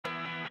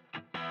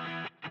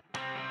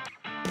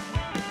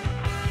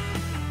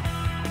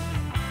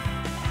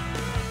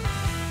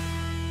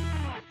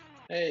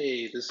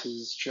Hey, this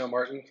is Joe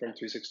Martin from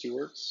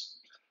 360Works.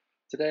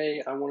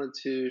 Today, I wanted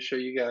to show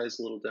you guys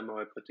a little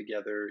demo I put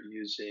together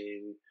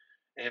using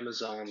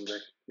Amazon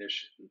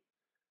Recognition.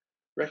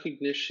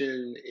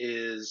 Recognition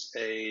is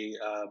a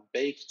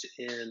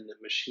baked-in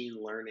machine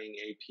learning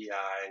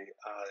API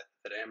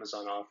that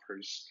Amazon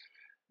offers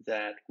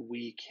that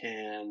we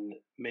can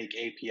make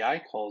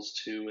API calls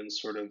to and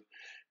sort of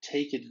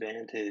take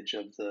advantage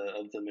of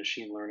the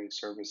machine learning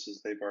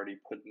services they've already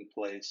put in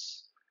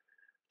place.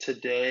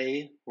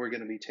 Today, we're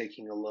going to be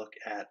taking a look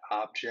at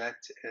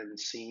object and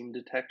scene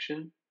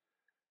detection.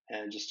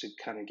 And just to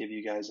kind of give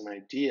you guys an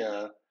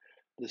idea,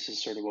 this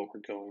is sort of what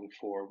we're going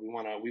for. We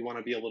want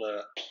to be able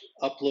to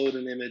upload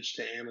an image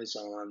to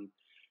Amazon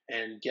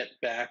and get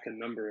back a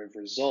number of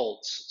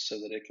results so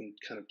that it can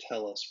kind of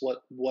tell us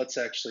what's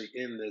actually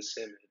in this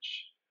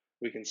image.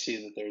 We can see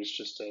that there's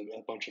just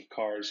a bunch of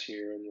cars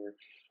here, and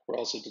we're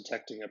also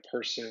detecting a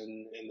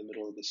person in the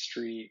middle of the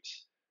street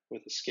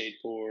with a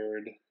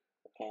skateboard.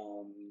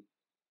 um,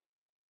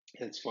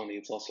 it's funny,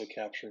 it's also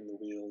capturing the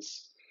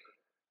wheels.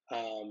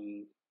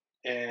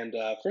 And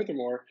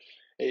furthermore,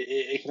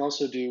 it can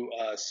also do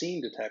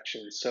scene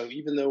detection. So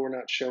even though we're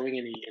not showing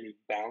any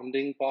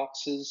bounding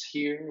boxes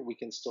here, we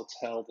can still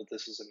tell that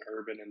this is an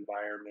urban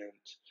environment.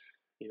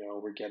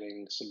 We're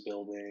getting some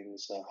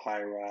buildings,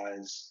 high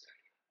rise.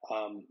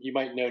 You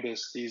might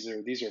notice these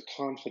are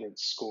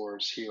confidence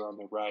scores here on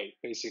the right.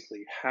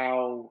 Basically,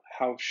 how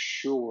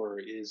sure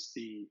is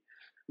the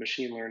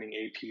machine learning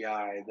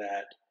API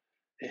that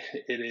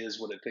it is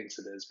what it thinks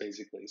it is,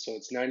 basically. So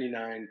it's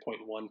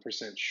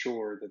 99.1%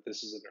 sure that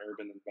this is an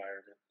urban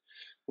environment,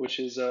 which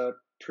is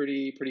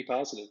pretty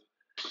positive.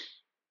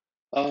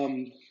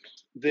 Um,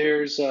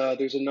 there's a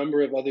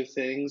number of other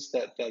things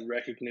that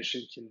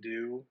recognition can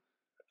do.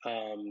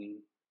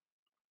 Um,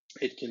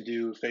 it can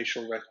do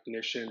facial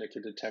recognition. It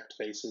can detect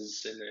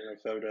faces in a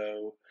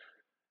photo,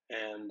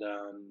 and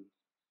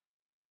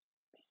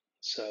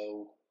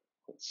so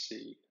let's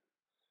see.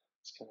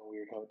 It's kind of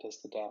weird how it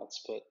does the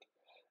dots, but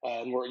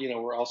and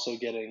we're also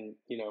getting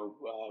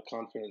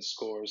confidence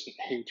scores and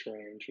age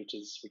range, which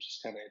is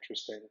kind of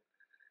interesting.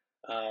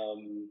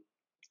 Um,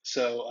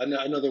 so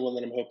another one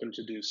that I'm hoping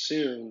to do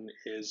soon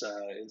is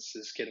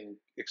getting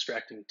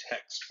extracting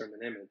text from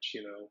an image.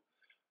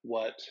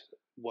 What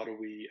what are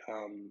we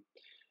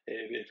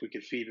if we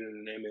could feed in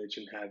an image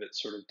and have it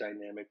sort of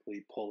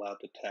dynamically pull out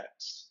the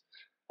text.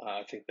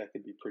 I think that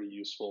could be pretty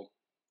useful.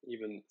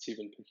 It's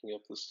even picking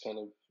up this kind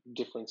of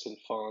difference in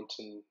font,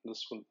 and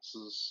this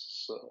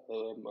is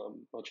a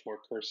much more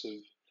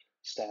cursive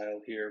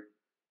style here.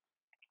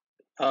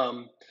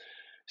 Um,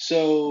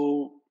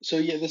 so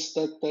yeah,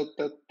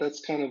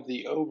 that's kind of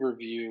the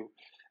overview.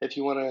 If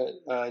you want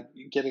to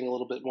getting a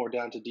little bit more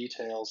down to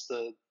details,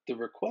 the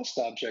request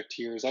object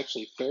here is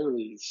actually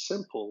fairly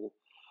simple.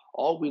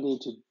 All we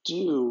need to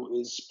do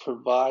is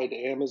provide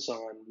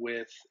Amazon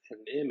with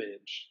an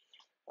image.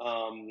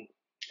 Um,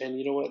 and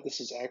you know what?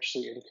 This is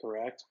actually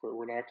incorrect.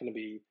 We're not going to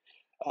be.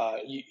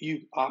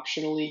 You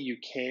optionally you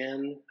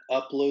can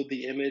upload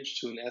the image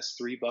to an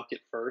S3 bucket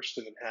first,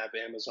 and then have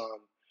Amazon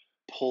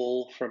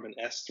pull from an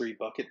S3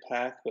 bucket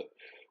path, but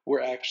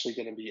we're actually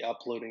going to be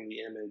uploading the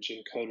image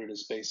encoded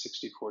as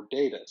base64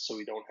 data, so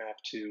we don't have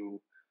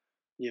to,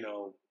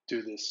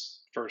 do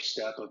this first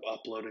step of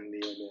uploading the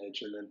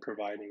image and then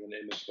providing an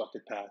image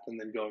bucket path and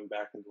then going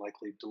back and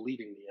likely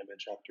deleting the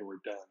image after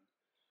we're done.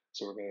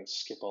 So we're going to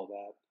skip all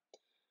that.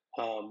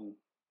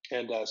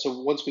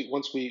 So once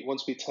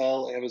we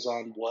tell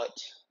Amazon what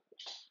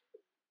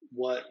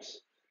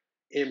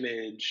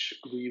image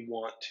we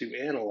want to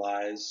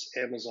analyze,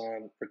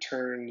 Amazon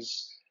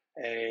returns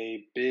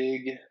a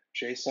big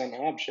JSON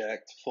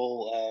object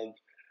full of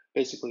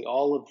basically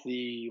all of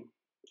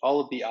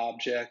the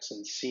objects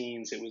and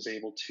scenes it was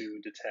able to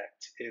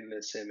detect in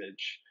this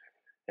image.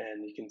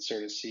 And you can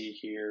sort of see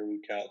here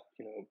we've got,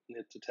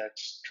 it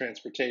detects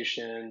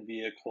transportation,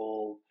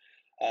 vehicle.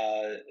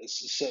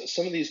 So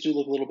some of these do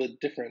look a little bit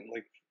different.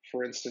 Like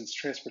for instance,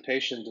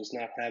 transportation does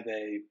not have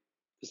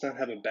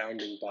a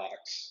bounding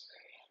box,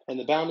 and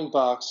the bounding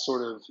box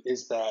sort of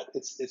is that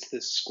it's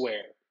this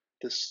square,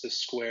 this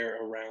square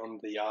around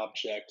the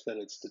object that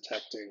it's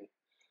detecting.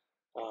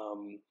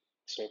 Um,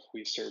 so if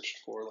we searched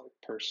for like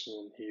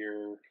person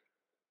here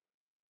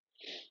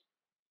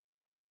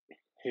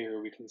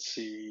we can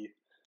see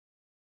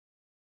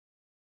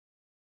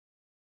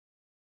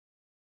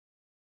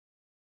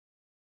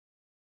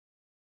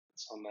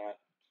it's on that.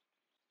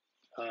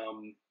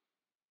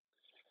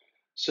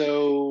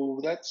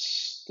 So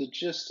that's the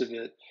gist of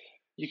it.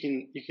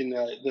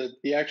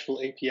 The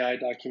actual API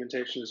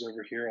documentation is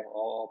over here.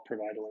 I'll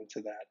provide a link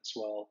to that as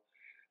well.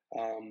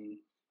 Um,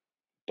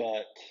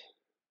 but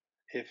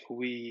if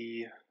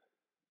we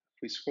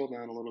scroll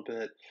down a little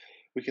bit,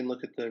 we can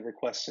look at the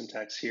request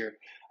syntax here.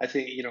 I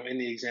think in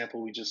the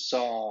example we just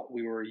saw,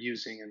 we were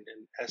using an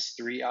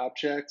S3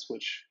 object,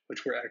 which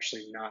we're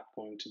actually not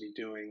going to be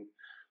doing.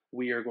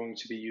 We are going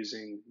to be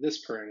using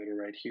this parameter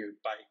right here,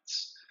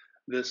 bytes.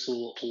 This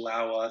will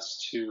allow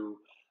us to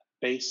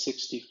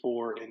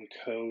base64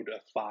 encode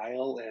a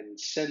file and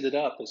send it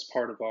up as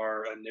part of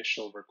our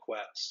initial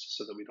request,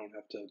 so that we don't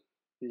have to,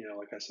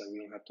 like I said, we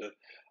don't have to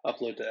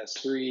upload to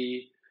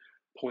S3,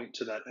 point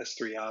to that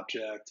S3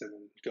 object, and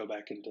then go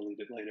back and delete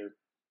it later.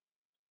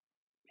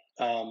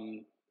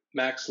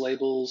 Max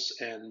labels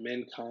and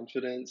min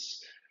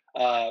confidence.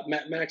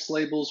 Max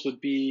labels would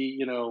be,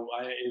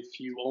 if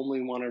you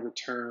only want to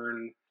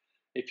return,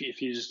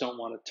 if you just don't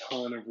want a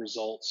ton of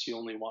results, you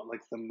only want like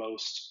the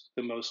most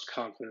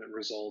confident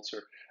results,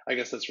 or I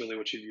guess that's really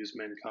what you'd use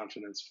min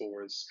confidence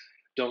for, is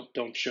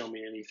don't show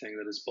me anything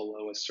that is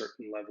below a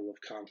certain level of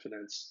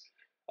confidence.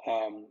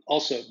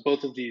 Also,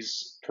 both of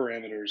these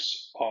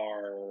parameters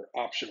are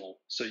optional,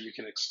 so you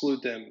can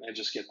exclude them and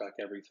just get back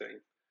everything,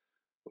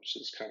 which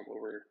is kind of what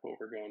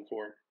we're going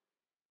for.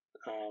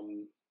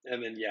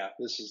 And then yeah,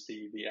 this is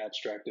the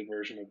abstracted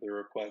version of the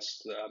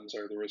request.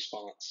 The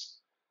response.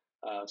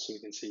 So we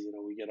can see,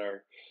 we get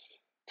our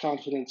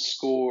confidence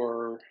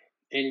score,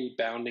 any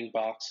bounding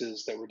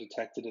boxes that were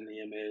detected in the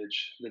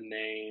image, the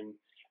name,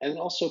 and then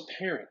also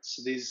parents.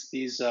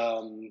 These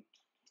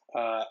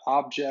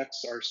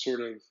objects are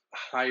sort of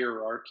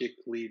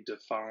hierarchically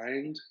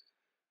defined.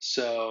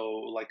 So,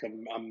 like a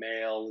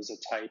male is a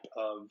type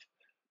of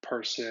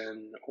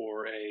person,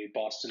 or a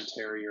Boston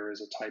Terrier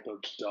is a type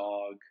of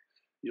dog.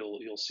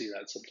 You'll see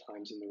that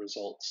sometimes in the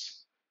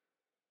results.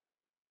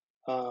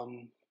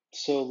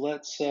 So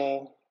let's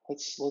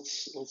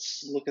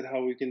look at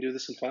how we can do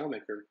this in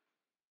FileMaker.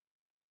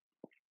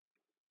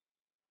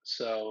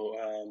 So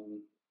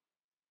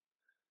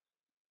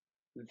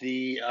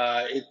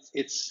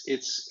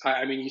it's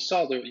I mean, you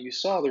saw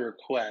the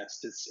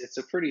request. It's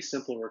a pretty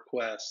simple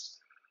request.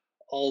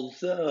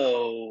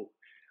 Although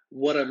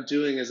what I'm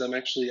doing is I'm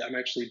actually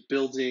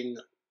building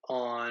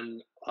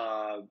on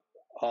all,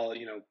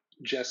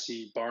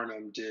 Jesse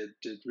Barnum did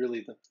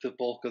really the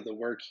bulk of the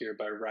work here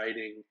by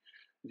writing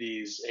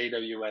these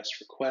AWS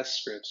request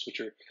scripts,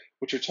 which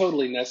are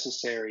totally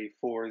necessary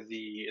for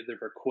the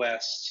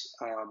request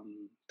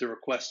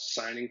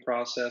signing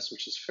process,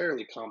 which is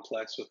fairly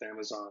complex with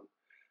Amazon.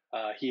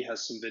 He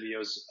has some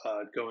videos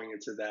going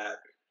into that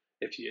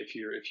if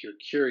you're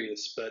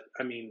curious. But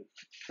I mean,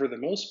 for the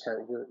most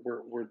part,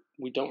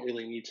 we don't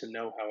really need to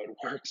know how it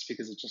works,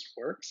 because it just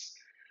works.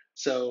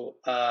 So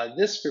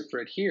this script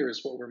right here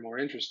is what we're more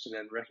interested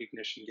in: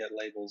 recognition, get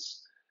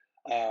labels.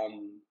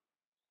 Um,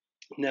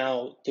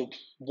 Now, the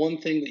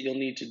one thing that you'll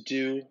need to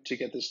do to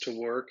get this to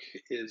work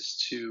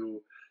is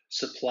to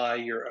supply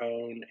your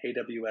own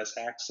AWS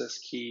access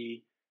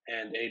key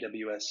and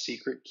AWS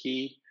secret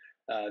key.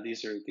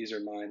 These are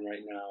mine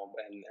right now,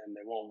 and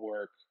they won't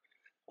work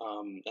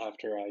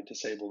after I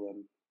disable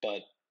them.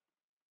 But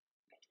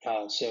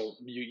so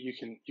you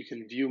can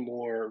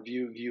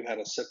view how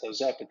to set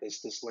those up at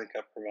this link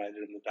I've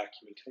provided in the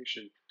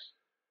documentation.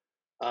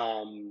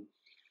 Um,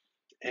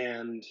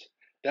 and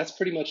that's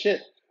pretty much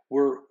it.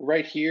 We're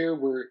right here.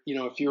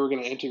 If you were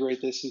going to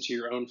integrate this into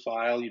your own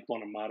file, you'd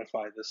want to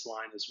modify this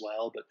line as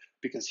well. But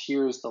because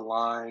here's the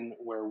line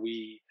where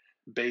we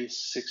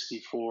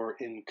base64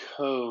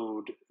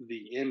 encode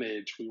the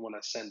image we want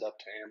to send up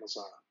to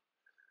Amazon.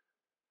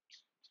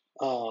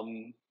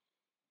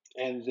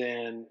 And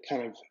then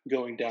kind of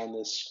going down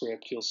this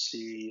script, you'll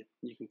see,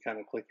 you can kind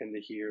of click into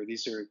here.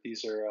 These are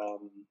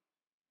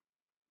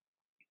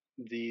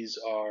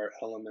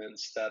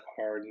elements that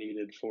are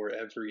needed for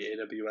every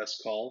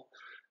AWS call: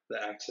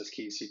 the access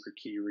key, secret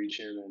key,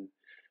 region, and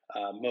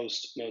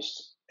most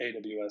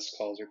AWS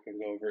calls are going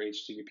to go over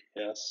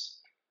HTTPS.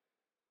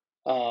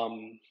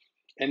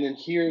 And then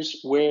here's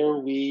where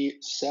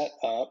we set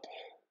up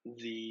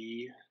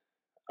the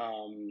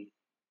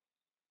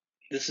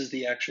this is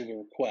the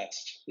actual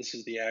request. This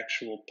is the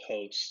actual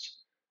post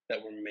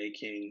that we're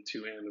making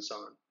to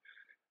Amazon.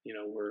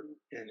 We're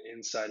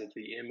inside of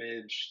the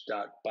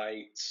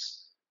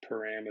image.bytes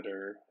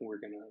parameter. We're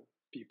going to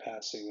be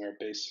passing our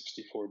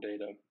base64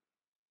 data.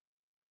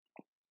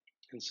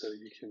 And so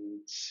you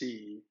can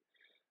see,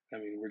 I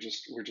mean, we're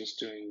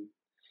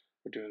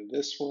doing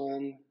this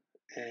one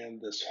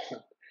and this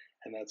one,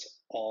 and that's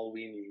all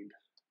we need.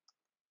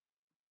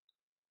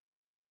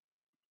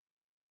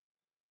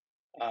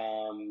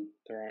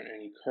 There aren't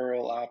any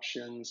curl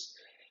options.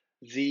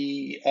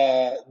 These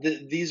are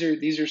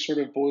sort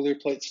of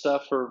boilerplate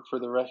stuff for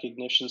the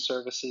recognition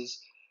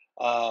services.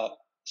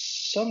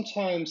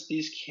 Sometimes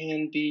these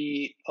can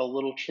be a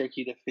little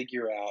tricky to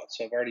figure out.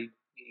 So I already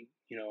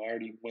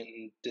went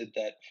and did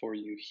that for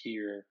you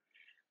here.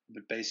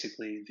 But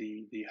basically,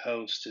 the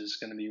host is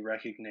going to be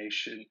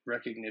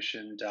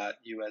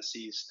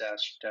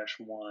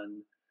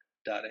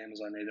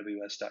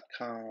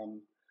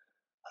recognition.useast-1.amazonaws.com.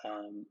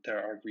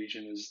 Our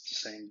region is the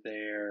same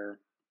there.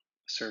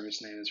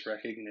 Service name is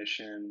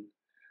recognition.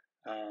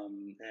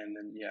 And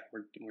then yeah,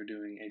 we're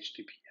doing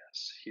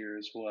HTTPS here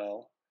as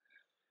well.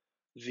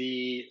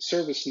 The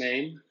service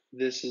name,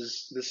 this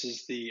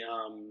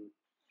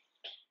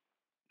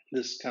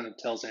kind of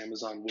tells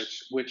Amazon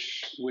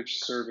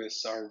which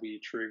service are we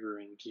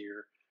triggering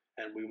here,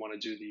 and we want to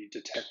do the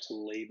detect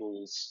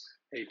labels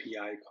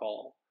API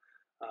call.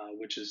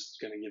 which is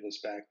going to give us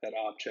back that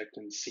object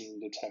and scene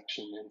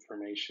detection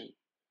information.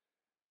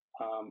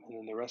 And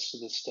then the rest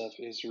of this stuff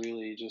is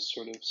really just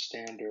sort of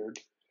standard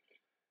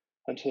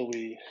until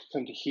we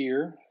come to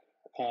here,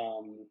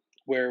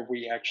 where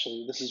we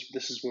actually, this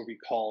is where we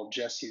call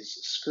Jesse's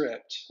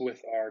script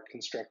with our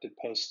constructed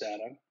post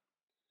data,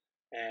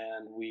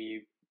 and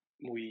we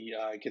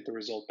get the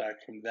result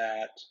back from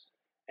that.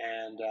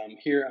 And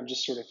here I'm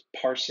just sort of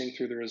parsing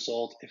through the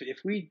result. If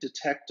we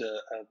detect an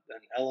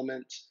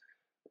element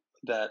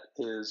that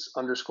is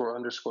underscore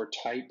underscore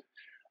type,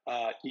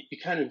 you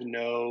kind of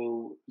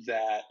know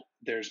that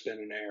there's been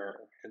an error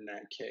in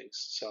that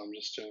case. So I'm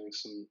just doing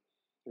some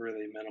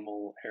really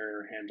minimal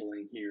error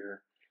handling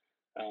here.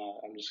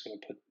 I'm just going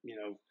to put,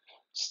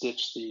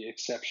 stitch the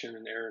exception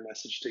and error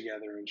message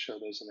together and show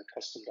those in a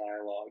custom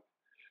dialog.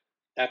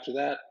 After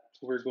that,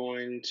 we're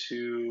going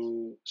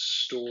to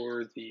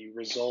store the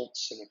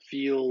results in a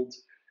field,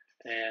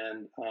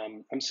 and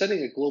I'm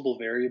setting a global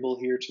variable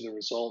here to the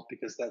result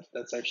because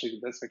that's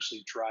actually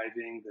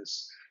driving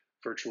this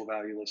virtual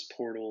valueless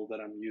portal that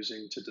I'm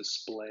using to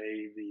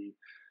display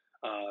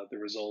the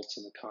results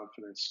and the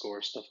confidence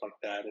score, stuff like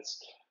that.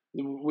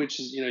 Which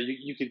is,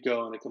 you could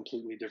go in a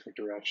completely different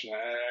direction.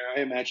 I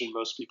imagine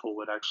most people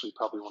would actually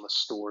probably want to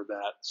store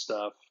that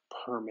stuff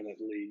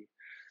permanently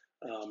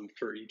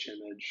for each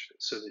image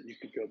so that you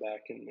could go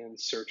back and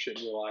search it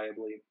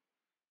reliably.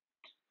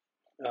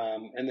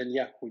 And then,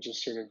 yeah, we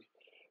just sort of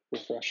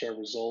refresh our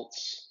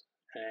results,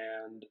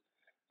 and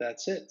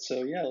that's it.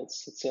 So yeah,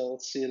 let's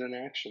see it in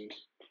action.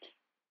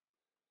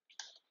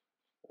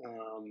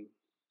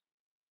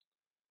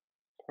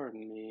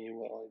 Pardon me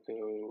while I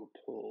go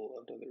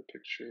pull another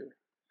picture.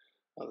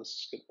 Oh, this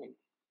is a good one.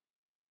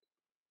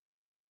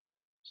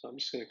 So I'm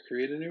just going to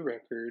create a new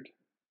record,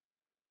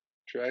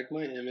 drag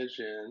my image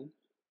in,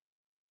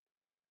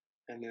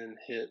 and then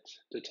hit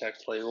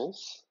detect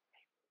labels.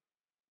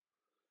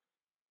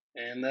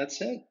 And that's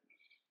it.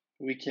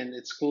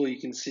 It's cool. We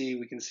can see,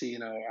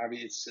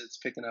 obviously it's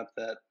picking up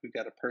that we've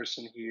got a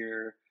person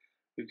here,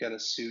 we've got a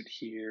suit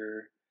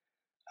here.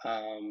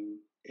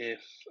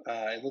 If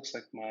it looks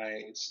like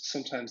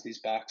sometimes these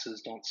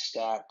boxes don't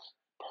stack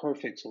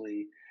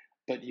perfectly,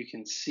 but you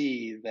can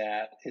see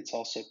that it's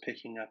also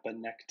picking up a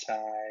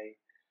necktie,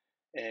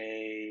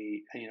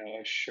 a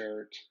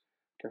shirt,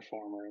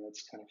 performer.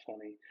 That's kind of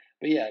funny.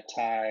 But yeah,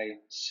 tie,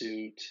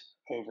 suit,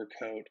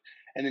 overcoat,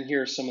 and then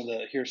here are some of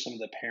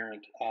the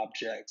parent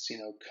objects.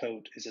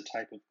 Coat is a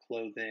type of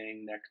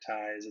clothing,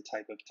 necktie is a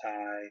type of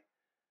tie,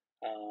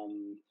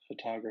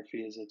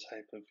 photography is a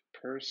type of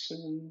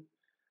person.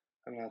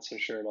 I'm not so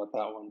sure about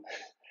that one.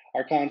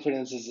 Our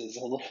confidence is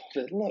a little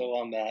bit low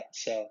on that.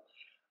 So,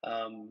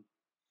 um,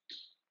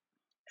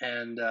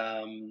 and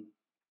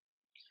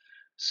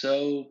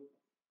so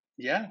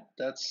yeah,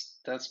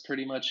 that's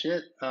pretty much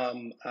it.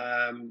 I'm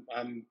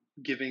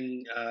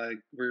giving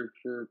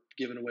we're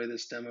giving away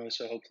this demo,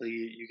 so hopefully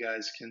you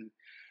guys can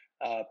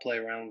play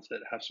around with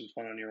it, have some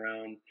fun on your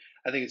own.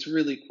 I think it's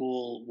really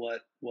cool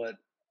what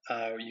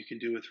you can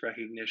do with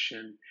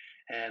recognition,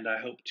 and I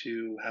hope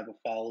to have a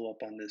follow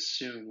up on this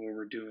soon, where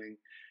we're doing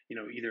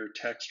either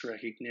text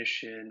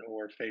recognition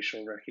or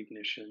facial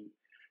recognition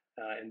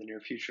in the near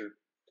future.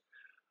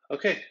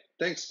 Okay,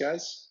 thanks,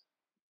 guys.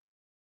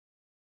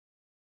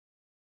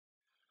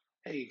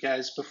 Hey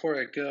guys, before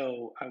I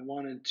go, I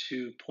wanted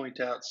to point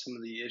out some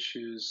of the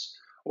issues,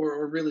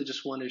 or really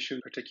just one issue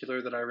in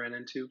particular that I ran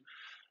into.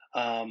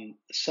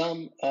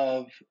 Some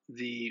of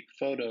the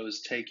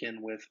photos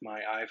taken with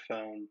my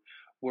iPhone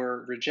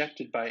were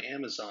rejected by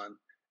Amazon,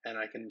 and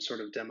I can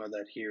sort of demo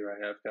that here.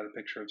 I've got a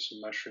picture of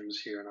some mushrooms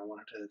here, and I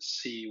wanted to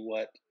see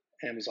what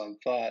Amazon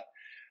thought.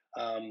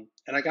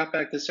 And I got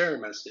back this error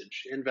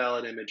message: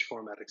 invalid image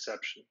format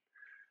exception.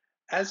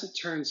 As it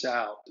turns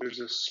out, there's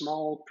a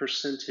small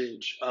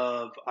percentage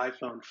of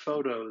iPhone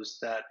photos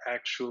that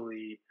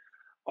actually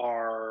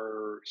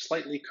are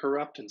slightly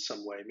corrupt in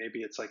some way.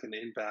 Maybe it's like an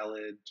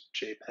invalid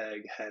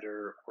JPEG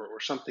header or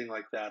something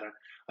like that.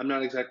 I'm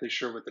not exactly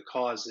sure what the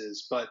cause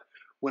is, but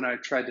when I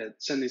tried to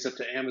send these up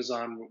to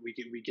Amazon, we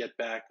get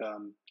back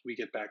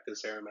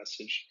this error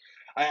message.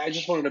 I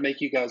just wanted to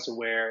make you guys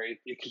aware.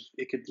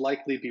 It could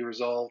likely be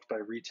resolved by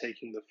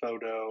retaking the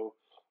photo,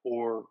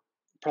 or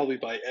probably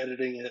by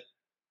editing it,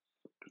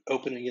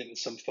 opening it in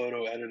some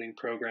photo editing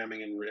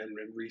programming, and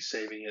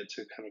resaving it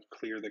to kind of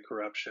clear the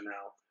corruption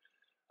out.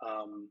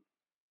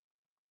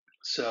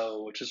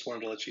 So just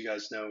wanted to let you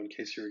guys know in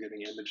case you were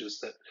getting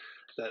images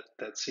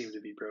that seem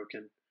to be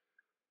broken.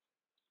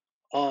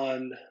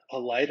 On a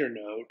lighter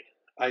note,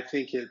 I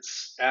think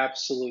it's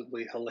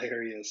absolutely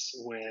hilarious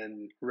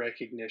when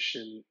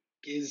recognition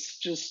is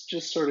just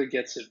sort of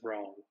gets it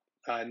wrong.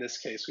 In this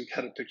case, we've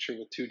got a picture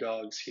with two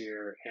dogs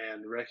here,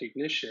 and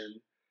recognition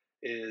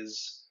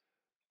is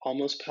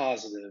almost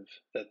positive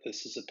that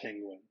this is a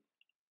penguin.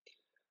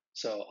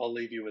 So I'll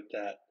leave you with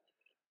that.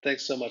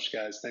 Thanks so much,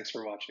 guys. Thanks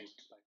for watching.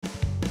 Bye.